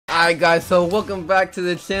Alright guys, so welcome back to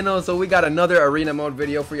the channel. So we got another arena mode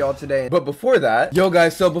video for y'all today. But before that, yo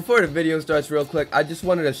guys, so before the video starts real quick, I just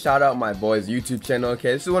wanted to shout out my boy's YouTube channel,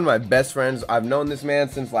 okay? This is one of my best friends. I've known this man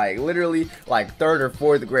since literally 3rd or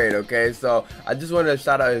 4th grade, okay? So I just wanted to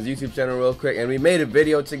shout out his YouTube channel real quick. And we made a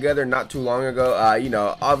video together not too long ago. You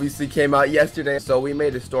know, obviously came out yesterday. So we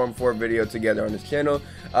made a Storm 4 video together on his channel.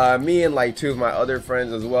 Me and 2 of my other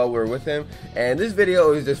friends as well were with him. And this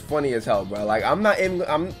video is just funny as hell, bro.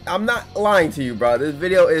 I'm not lying to you, bro. This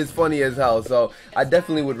video is funny as hell, so I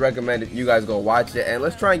definitely would recommend it you guys go watch it. And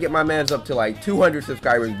let's try and get my man's up to 200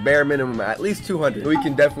 subscribers, bare minimum, at least 200. We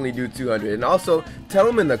can definitely do 200. And also tell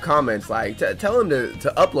him in the comments, tell him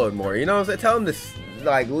to upload more. You know what I'm saying? Tell him to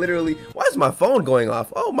literally, why is my phone going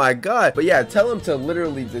off? Oh my god. But yeah, tell him to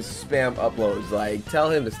literally just spam uploads. Tell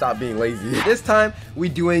him to stop being lazy. This time we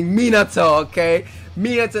doing Minato, okay?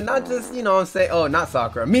 Minato, not just, you know what I'm saying, oh, not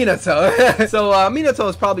Sakura, Minato. So Minato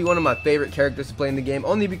is probably one of my favorite characters to play in the game,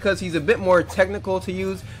 only because he's a bit more technical to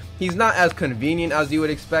use. He's not as convenient as you would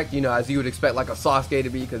expect, you know, as you would expect like a Sasuke to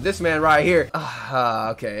be, because this man right here,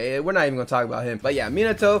 okay, we're not even gonna talk about him. But yeah,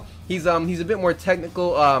 Minato, he's a bit more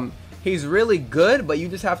technical. He's really good, but you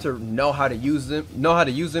just have to know how to use them,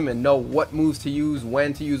 and know what moves to use,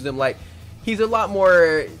 when to use them. He's a lot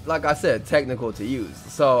more, like I said, technical to use.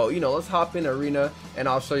 So, you know, let's hop in arena and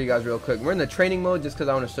I'll show you guys real quick. We're in the training mode just because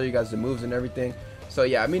I want to show you guys the moves and everything. So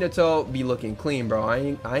yeah, Minato be looking clean, bro. I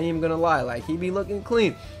ain't even gonna lie, he be looking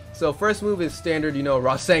clean. So first move is standard, you know,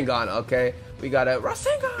 Rasengan, okay? We got a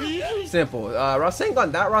Rasengan. Simple.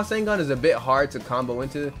 Rasengan, that Rasengan is a bit hard to combo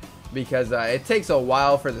into because it takes a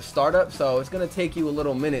while for the startup. So it's gonna take you a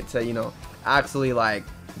little minute to, you know, actually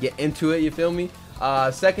get into it, you feel me?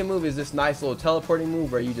 Second move is this nice little teleporting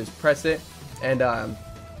move where you just press it and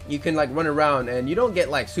you can run around and you don't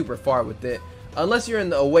get super far with it unless you're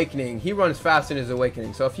in the awakening. He runs fast in his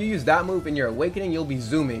awakening, so if you use that move in your awakening, you'll be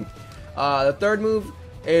zooming. The third move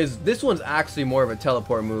is, this one's actually more of a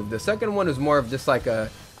teleport move. The second one is more of just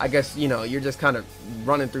I guess, you know, you're just kind of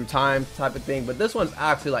running through time type of thing, but this one's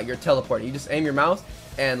actually you're teleporting. You just aim your mouse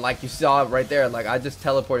and you saw right there, I just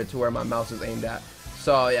teleported to where my mouse is aimed at.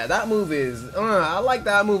 So yeah, that move is, I like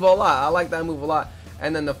that move a lot.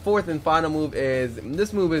 And then the fourth and final move is,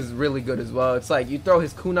 this move is really good as well. It's you throw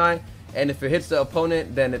his kunai, and if it hits the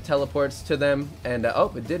opponent, then it teleports to them. And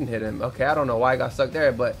oh, it didn't hit him. Okay, I don't know why I got stuck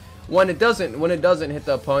there, but when it doesn't hit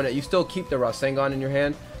the opponent, you still keep the Rasengan in your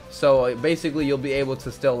hand. So basically, you'll be able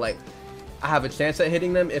to still have a chance at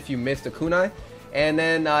hitting them if you miss the kunai. And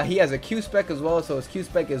then he has a Q spec as well. So his Q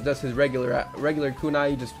spec is just his regular kunai.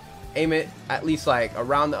 You just aim it at least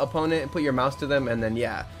around the opponent and put your mouse to them, and then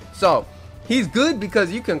yeah. So he's good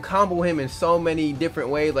because you can combo him in so many different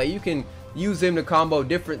ways. You can use him to combo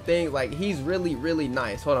different things. He's really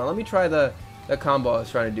nice. Hold on, let me try the combo I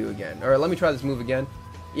was trying to do again, or let me try this move again.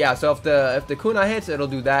 Yeah, so if the kunai hits, it'll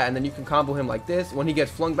do that, and then you can combo him like this. When he gets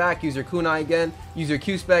flung back, use your kunai again, use your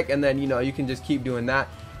Q spec, and then, you know, you can just keep doing that.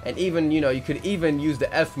 And even, you know, you could even use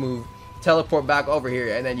the F move, teleport back over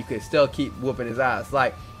here, and then you could still keep whooping his ass.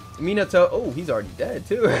 Minato, oh, he's already dead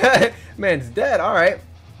too. Man's dead. All right,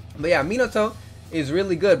 but yeah, Minato is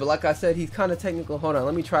really good, but like I said, he's kind of technical. Hold on,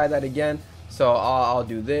 let me try that again. So I'll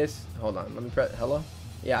do this. Hold on, let me press hello.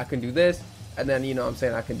 Yeah, I can do this, and then, you know what I'm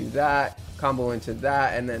saying, I can do that, combo into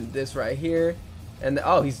that, and then this right here, and then,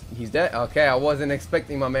 oh, he's dead. Okay, I wasn't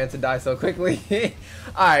expecting my man to die so quickly.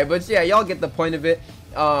 All right, but yeah, y'all get the point of it.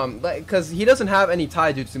 Because he doesn't have any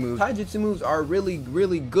taijutsu moves. Taijutsu moves are really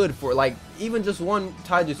good for, even just one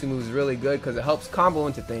taijutsu move is really good because it helps combo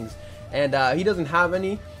into things, and he doesn't have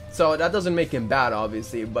any, so that doesn't make him bad,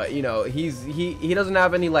 obviously. But you know, he doesn't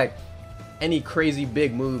have any crazy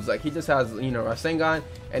big moves. He just has, you know, Rasengan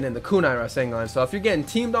and then the kunai Rasengan. So if you're getting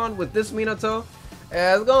teamed on with this Minato,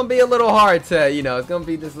 it's gonna be a little hard to, you know, it's gonna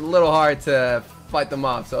be just a little hard to fight them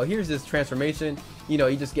off. So here's this transformation. You know,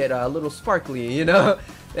 you just get a little sparkly, you know,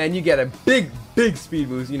 and you get a big speed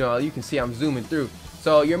boost. You know, you can see I'm zooming through.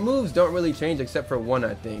 So your moves don't really change except for one,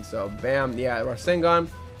 I think. So bam, yeah, Rasengan.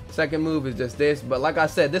 Second move is just this, but like I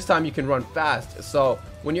said, this time you can run fast. So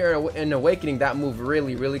when you're in awakening, that move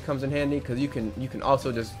really comes in handy because you can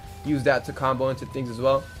also just use that to combo into things as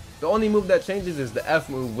well. The only move that changes is the F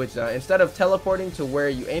move, which instead of teleporting to where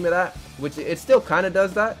you aim it at, which it still kind of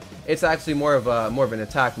does that, it's actually more of an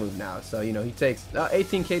attack move now. So, you know, he takes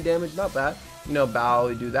 18k damage, not bad. You know, bow,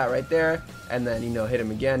 you do that right there, and then, you know, hit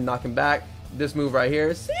him again, knock him back. This move right here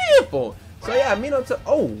is simple. So yeah, Minato.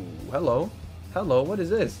 Oh, hello, what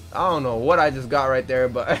is this? I don't know what I just got right there,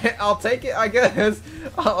 but I'll take it, I guess.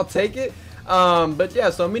 I'll take it. But yeah,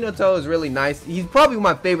 so Minato is really nice. He's probably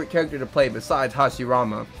my favorite character to play besides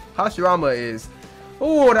Hashirama. Hashirama is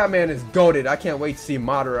Oh, that man is goated. I can't wait to see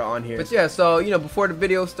Madara on here. But yeah, so, you know, before the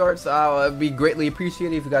video starts, it'd be greatly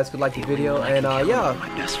appreciated if you guys could like the video. And, yeah. My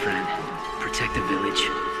best friend. Protect the village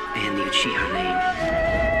and the Uchiha name.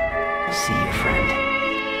 See you, friend.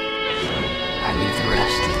 I leave the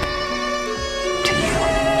rest to you.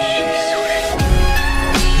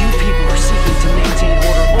 You people are seeking to maintain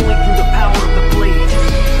order only through the power of the blade.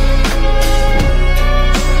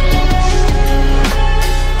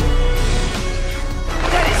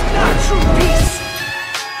 That is not true peace.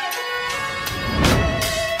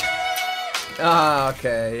 Ah,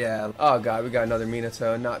 okay, yeah. Oh god, we got another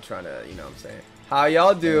Minato. Not trying to, you know what I'm saying. How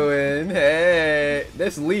y'all doing? Hey,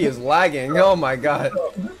 this Lee is lagging. Oh my god.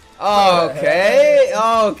 Okay,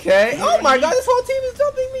 okay. Oh my god, this whole team is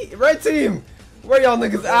jumping me. Red team, where y'all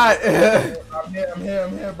niggas at? I'm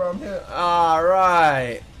here, bro. I'm here. All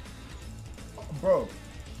right. Bro.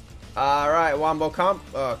 All right, Wombo comp.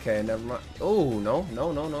 Okay, never mind. Oh no,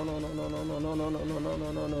 no, no, no, no, no, no, no, no, no, no, no, no, no,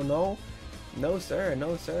 no, no, no, no. No sir,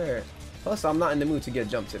 no sir. Plus, I'm not in the mood to get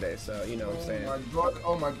jumped today, so you know what I'm saying. Oh my god,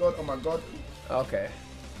 oh my god, oh my god. Okay.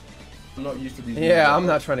 I'm not used to these. Yeah, I'm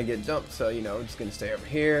not trying to get jumped, so you know, we're just gonna stay over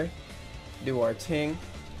here, do our ting.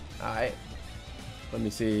 Alright. Let me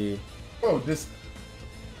see. Oh, this.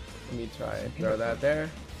 Let me try and throw that there.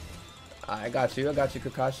 I got you,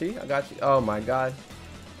 Kakashi. I got you. Oh my god.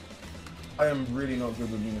 I am really not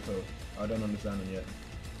good with Minato. I don't understand him yet.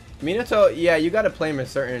 Minato, yeah, you gotta play him a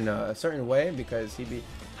certain way because he be.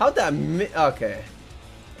 How'd that okay.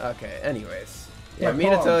 Okay, anyways. Yeah,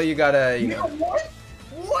 Minato, you gotta, you know. What?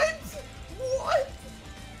 What? What?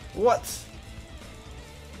 What?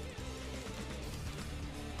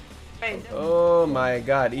 Oh my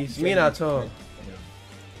god, he's Minato.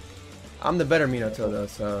 I'm the better Minato though,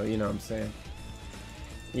 so you know what I'm saying.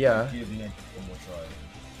 Yeah.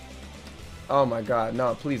 Oh my god,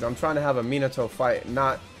 no, please, I'm trying to have a Minato fight,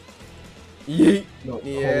 not yeet. No,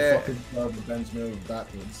 yeah. whole fucking bends me over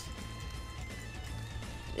backwards.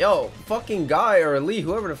 Yo, fucking Guy or Lee,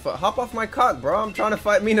 whoever the fuck, hop off my cock, bro. I'm trying to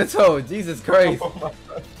fight Minato. Jesus Christ.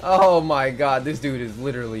 Oh my god, this dude is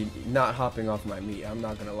literally not hopping off my meat. I'm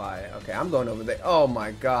not gonna lie. Okay, I'm going over there. Oh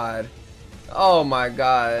my god. Oh my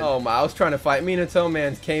god. Oh my, I was trying to fight Minato,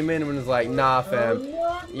 man came in and was like, nah fam,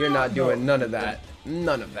 you're not doing none of that.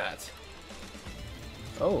 None of that.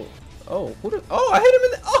 Oh. Oh, who did, oh, I hit him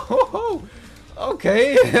in the, oh,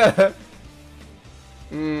 okay.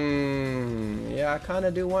 Yeah, I kind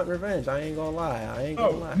of do want revenge. I ain't gonna lie. I ain't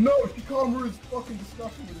gonna lie. No, Shikamaru is fucking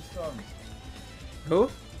disgusting with his thumbs. Who?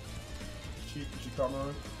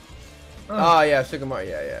 Shikamaru. Oh yeah, Shikamaru.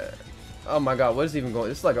 Yeah, yeah. Oh my god, what is even going?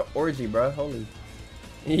 This is like an orgy, bro. Holy.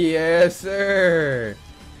 Yes, sir.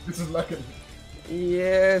 This is like a.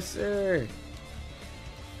 Yes, sir.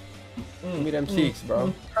 Give me them cheeks,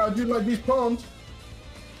 bro. How do you like these palms?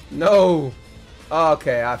 No.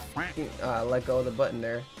 Okay, I let go of the button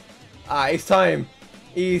there. Ah, it's time.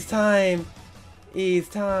 It's time. It's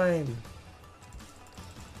time.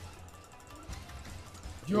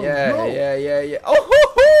 Yo, yeah, no. yeah.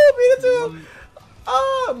 Oh, me too.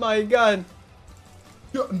 Oh my god.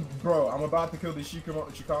 Yo, bro, I'm about to kill this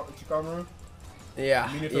Shikamaru. Yeah,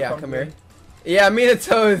 Minato, yeah, come here. Yeah,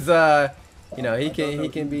 Minato is you know, he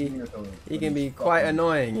can be quite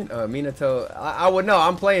annoying. You know, Minato, I would know.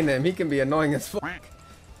 I'm playing him. He can be annoying as fuck.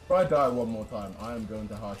 If I die one more time, I am going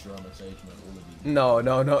to Hashirama Sage Mode all of you. No,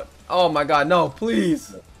 no, no. Oh my god, no,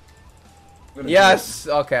 please. Yes.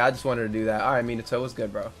 Okay, I just wanted to do that. All right, Minato, what's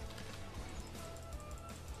good, bro?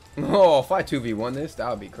 Oh, if I 2v1 this, that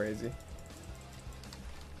would be crazy.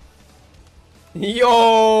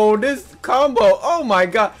 Yo, this combo. Oh my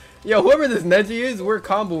god. Yo, whoever this Neji is, we're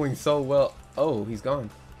comboing so well. Oh, he's gone.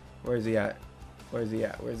 Where is he at? Where is he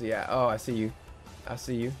at? Where is he at? Oh, I see you. I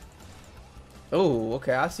see you. Oh,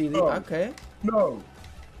 okay, I see you. Okay. No.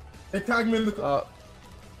 They tagged me in the. Oh,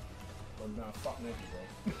 nah, fuck Neji,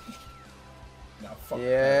 bro. Nah, fuck.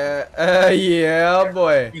 yeah. Yeah,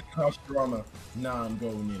 boy. Hashirama. Nah, I'm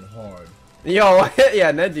going in hard. Yo,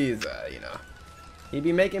 yeah, Neji is, you know, he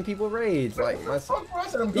be making people rage like myself.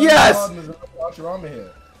 Yes. Hashirama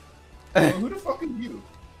here. Bro, who the fuck are you?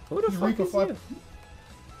 Who the fuck is you?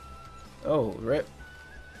 Oh, rip.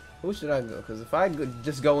 Who should I go? Because if I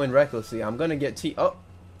just go in recklessly, I'm gonna get Oh.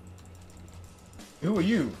 Who are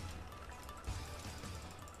you?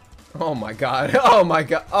 Oh my god. Oh my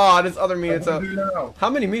god. Oh, this other Minato. How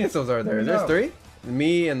many Minatos are there? There's 3?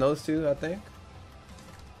 Me and those 2, I think.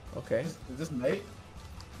 Okay. Is this Nate?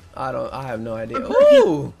 I have no idea.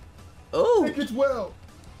 Ooh! Ooh! Think it's well.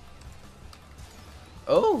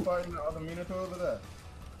 Oh! Fighting the other Minato over there.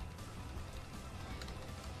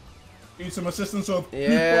 Need some assistance or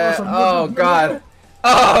yeah. Oh god.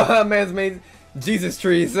 Oh, that man's made Jesus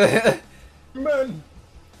trees. Man.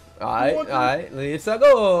 Alright, let's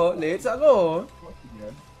go. Let's go.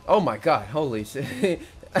 Oh my god, holy shit.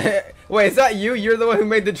 Wait, is that you? You're the one who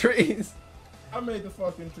made the trees? I made the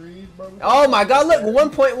fucking trees, bro. Oh my god, look,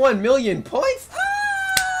 1.1 million points?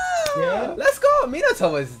 Ah, Yeah. Let's go.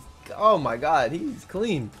 Minato is, oh my god, he's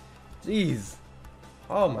clean. Jeez.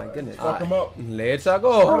 Oh my goodness. Fuck him up. Let's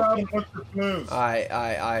go.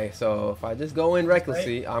 Alright. So if I just go in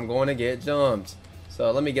recklessly, I'm going to get jumped.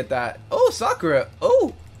 So let me get that. Oh, Sakura.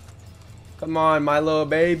 Oh. Come on, my little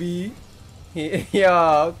baby.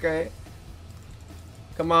 Yeah, okay.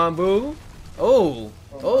 Come on, boo. Oh.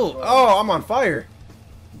 Oh, I'm on fire.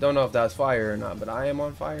 Don't know if that's fire or not, but I am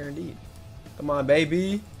on fire indeed. Come on,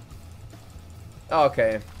 baby.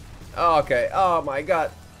 Okay. Okay. Oh my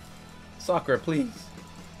god. Sakura, please.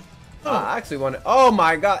 I actually want to. Oh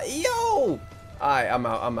my god. Yo. Alright, I'm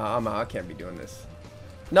out. I can't be doing this.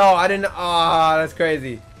 No, I didn't. Ah, that's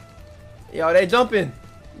crazy. Yo, they jumping.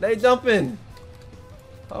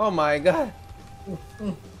 Oh my god.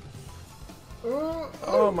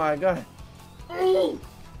 Oh my god.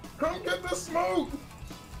 Come get the smoke.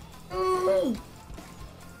 Oh,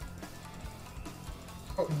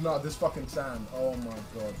 no, this fucking sand. Oh my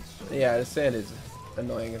god. This shit. Yeah, this sand is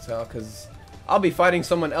annoying as hell because I'll be fighting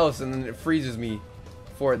someone else and then it freezes me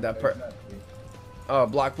for that part. Exactly. Oh,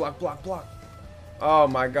 block. Oh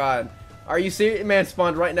my god. Are you serious? Man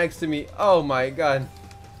spawned right next to me. Oh my god.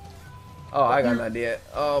 Oh, I got an idea.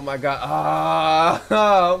 Oh my god. Ah,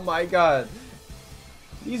 oh my god.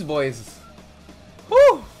 These boys.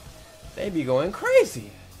 Whew. They be going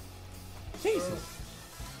crazy. Jesus.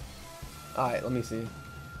 Alright, let me see.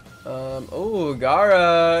 Oh,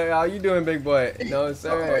 Gara. How you doing, big boy? No,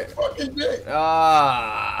 sir.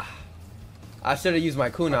 Ah. I should have used my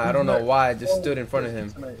kunai. I don't know why I just stood in front of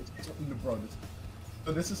him.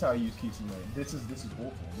 So this is how you use Kisame. This is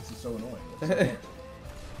awful. This is so annoying.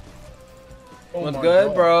 Oh What's good,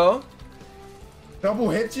 God. bro? Double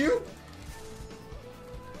hit you?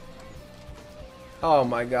 Oh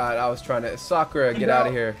my god, I was trying to. Sakura, get out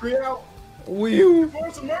of here. 3 out. Wee. For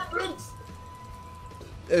some evidence.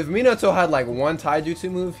 If Minato had like one taijutsu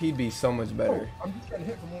move, he'd be so much better. Oh, I'm just getting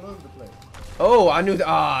hit from all over the place. Oh, I knew that.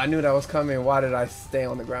 Ah, I knew that was coming. Why did I stay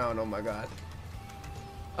on the ground? Oh my god.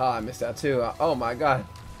 Ah, I missed that too. Oh my god.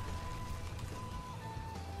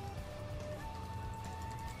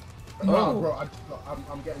 No, Oh. bro,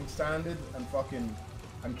 I'm getting sanded and fucking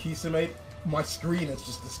and Kisame. My screen is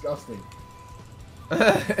just disgusting.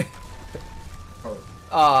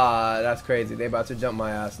 Ah, that's crazy. They about to jump my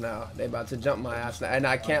ass now. And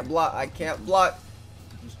I can't block. You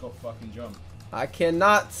just got fucking jumped. I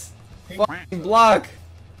cannot fucking block.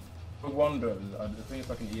 No wonder. I think it's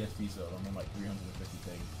like an ESP server. I'm on like 350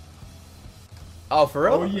 things. Oh, for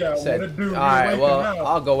real? Oh yeah, Said, what it do? all right, well, now.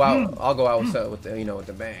 I'll go out with the, with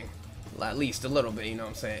the bang. At least a little bit, you know what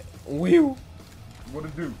I'm saying? Whew. What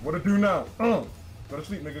it do? What it do now? Go to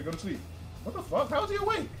sleep, nigga. Go to sleep. What the fuck? How's he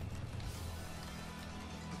awake?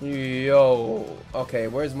 Yo. Okay,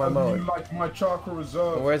 where's my mode? You like my chakra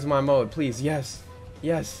reserve? Where's my mode? Please, yes.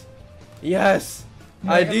 I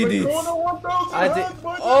did it. I did.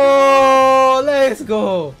 Oh, let's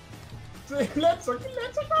go. Let's go.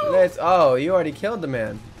 Oh, you already killed the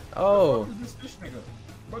man. Oh. This fish nigga.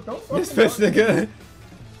 But don't This fucking fish nigga.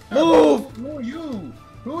 Move. Who are you?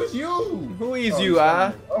 Who is you? Who is you,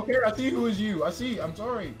 ah? Okay, I see who is you. I see. I'm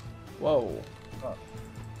sorry. Whoa. Oh.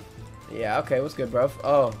 Yeah, okay, what's good, bro?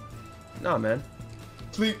 Oh. Nah, man.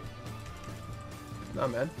 Sleep. Nah,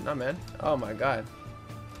 man. Oh my god.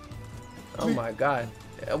 Oh Sleep. my god.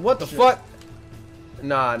 What the fuck?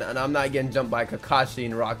 Nah, I'm not getting jumped by Kakashi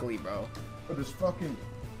and Rock Lee, bro. But this fucking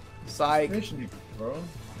Psych. fish nigga, bro.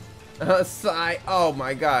 Psych. Oh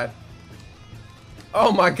my god.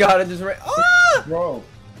 Oh my god, I just ran. Ah! Bro.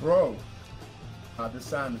 This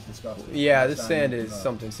sand is disgusting. Yeah, this sand is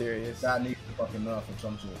something serious. That needs to fucking nerf of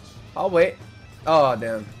some sorts. I'll wait. Oh,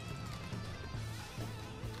 damn.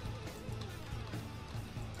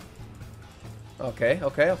 Okay.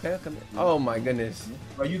 Oh my goodness.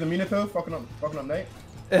 Are you the Minato fucking up Nate?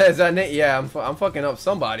 Is that Nate? Yeah, I'm fucking up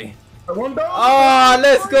somebody. One dog. Oh,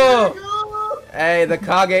 let's go. Hey, the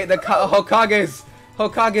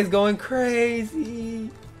Hokage's going crazy.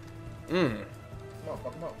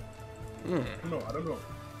 Fuck him up.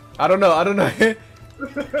 I don't know.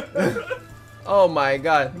 Oh my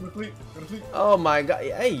god. Go to sleep. Oh my god.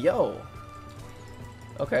 Hey, yo.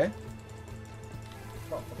 Okay.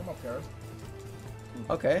 Fuck him up, Karen.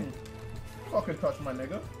 Okay. Fucking touch my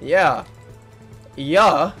nigga. Yeah.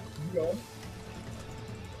 Yo.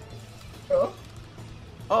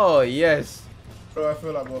 Oh, yes. So I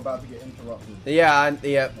feel like we're about to get interrupted. Yeah,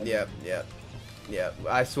 yep.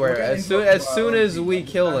 I swear, as soon as we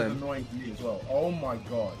kill him. Annoying to me as well. Oh my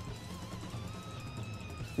god.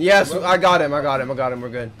 Yes, I got him. We're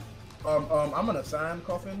good. I'm in a sand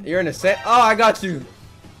coffin. You're in a set. Oh, I got you.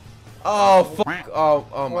 Oh fuck. Oh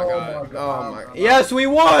my god. Oh my. Yes, we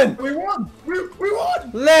won. We won. We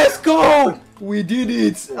won. Let's go. We did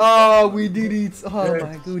it. Oh, we did it. Oh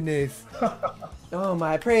my goodness. Oh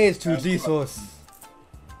my praise to Jesus.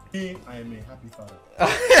 I am a happy father.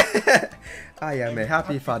 I am a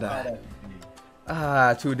happy father.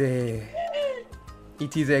 Today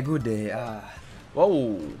it is a good day.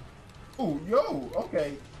 Whoa. Oh, yo.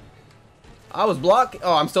 Okay. I was blocking.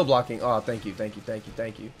 Oh, I'm still blocking. Oh, thank you.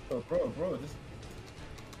 Oh, bro,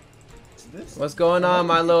 this. What's going on,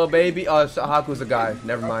 my little baby? Oh, Haku's a guy.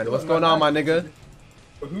 Never mind. What's going on, my nigga?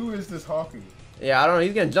 Who is this Haku? Yeah, I don't know.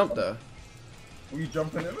 He's getting jumped though. Were you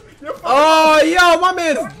jumping him? Oh, yo, my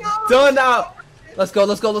man's done out. Let's go.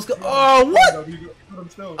 Oh, what?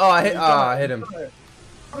 Oh, I hit him.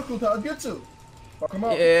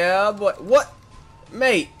 Yeah, but what?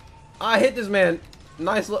 Mate, I hit this man.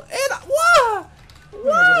 Nice look. And what?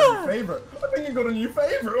 I think you got a new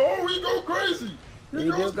favorite. Oh, we go crazy.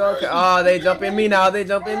 Oh, they jumping me now.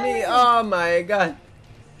 Oh my god.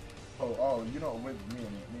 Oh, you know, with me and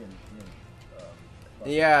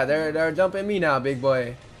yeah, they're jumping me now, big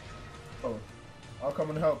boy. Oh, I'll come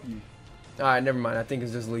and help you. All right, never mind. I think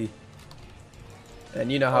it's just Lee.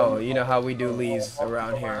 And you know how we do Lees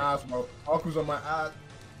around here. Haku's on my ass.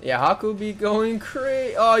 Yeah, Haku be going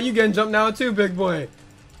crazy. Oh, you getting jumped now too, big boy.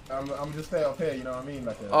 I'm just stay up here, you know what I mean?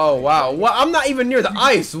 Like oh wow, what? I'm not even near the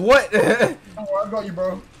ice. What? Oh, I got you,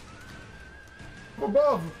 bro. I'm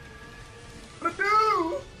above. What to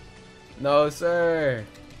do? No, sir.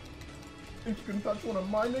 Think you can touch one of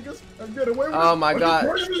my niggas and get away with it? Oh my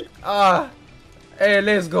god. Hey,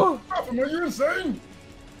 let's go. Are you insane?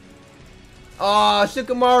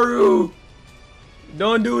 Shikamaru.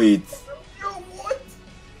 Don't do it. Yo, what?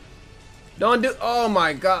 Don't do. Oh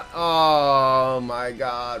my god. Oh my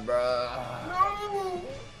god, bro. No.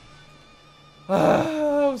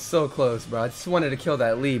 I was so close, bro. I just wanted to kill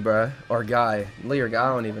that Lee, bro, or guy. Lee or guy. I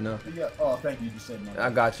don't even know. Yeah. Oh, thank you. You just said no. I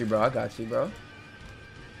got you, bro. Okay.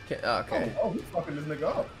 Oh, we fucking this nigga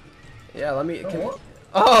up. Yeah, let me. No,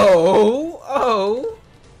 Oh.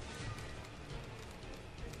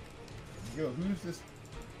 Yo, who's this?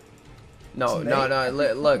 No.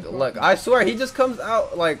 Look. I swear, he just comes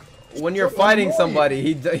out like when you're fighting somebody.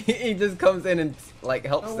 He just comes in and like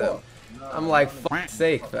helps them. No, I'm like, fuck's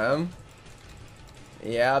sake, fam.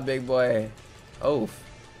 Yeah, big boy. Oof.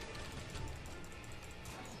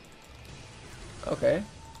 Okay.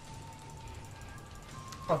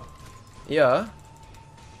 Huh. Yeah.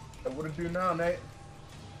 What to do now, Nate?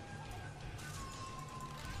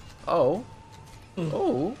 Oh.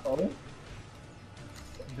 Oh.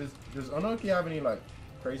 Does Onoki have any like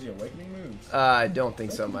crazy awakening moves? I don't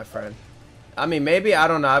think so, my friend. I mean, maybe. I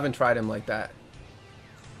don't know. I haven't tried him like that.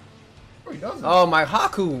 Oh, he doesn't. Oh my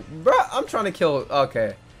Haku, bro! I'm trying to kill.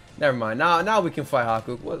 Okay, never mind. Now we can fight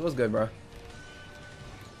Haku. What's good, bro?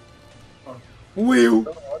 Wheel.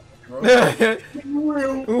 Wheel.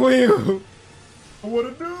 What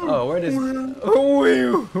to do? Oh, where does?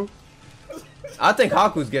 Wheel. I think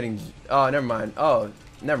Haku's getting. Oh, never mind. Oh,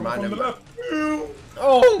 never mind. Never mind.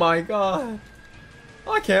 Oh my god!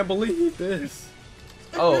 I can't believe this.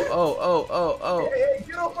 Oh. Hey,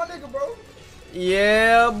 get off my nigga, bro.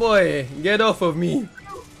 Yeah, boy, get off of me.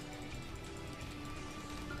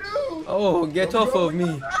 Dude. Oh, get off of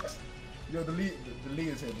me. Yo, the Lee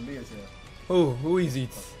is here. Who is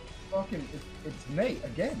it? Fucking, it's Nate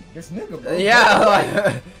again. This nigga, bro.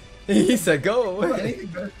 Yeah, he said go You got away. anything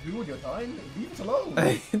better to do with your time? Leave us alone.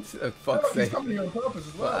 It's a fuck's He's sake. coming here on purpose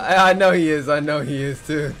as well. I know he is.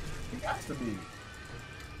 Too. He has to be.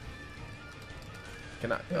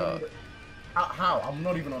 Can I? How? I'm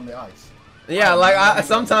not even on the ice. Yeah, like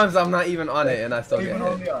sometimes I'm not even on it and I still get Even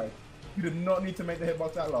on hit. the ice. You did not need to make the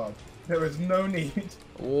hitbox that large. There is no need.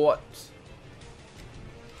 What?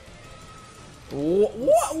 What?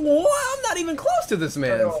 I'm not even close to this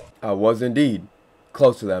man. I was indeed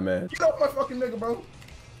close to that man. Get off my fucking nigga, bro.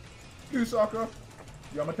 You sucker.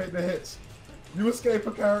 Yeah, I'm gonna take the hits. You escape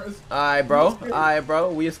for characters. Alright,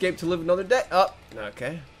 bro. We escaped to live another day. Oh,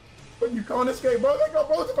 okay. But you can't escape, bro. They got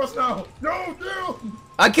both of us now. Yo, dude.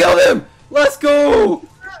 I killed him. Let's go.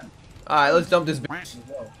 Alright, let's jump this bitch.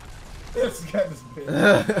 Let's get this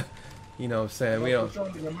bitch. You know what I'm saying? We don't.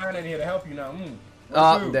 Your man in here to help you now.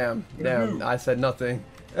 Oh, damn. I said nothing.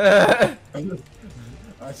 I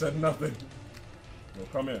said nothing. Yo,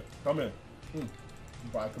 come in.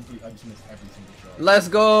 but I just missed every single shot. Let's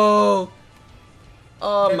go.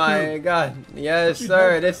 Oh Thank my you. god. Yes,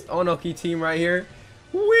 sir. This Onoki team right here.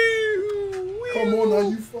 Woo! Come on, are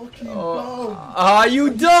you fucking dumb? Ah, you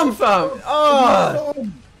dumb, fam. Oh.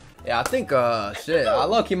 Dumb. Yeah, I think, shit. I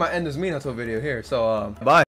low-key might end this Minato video here. So, bye.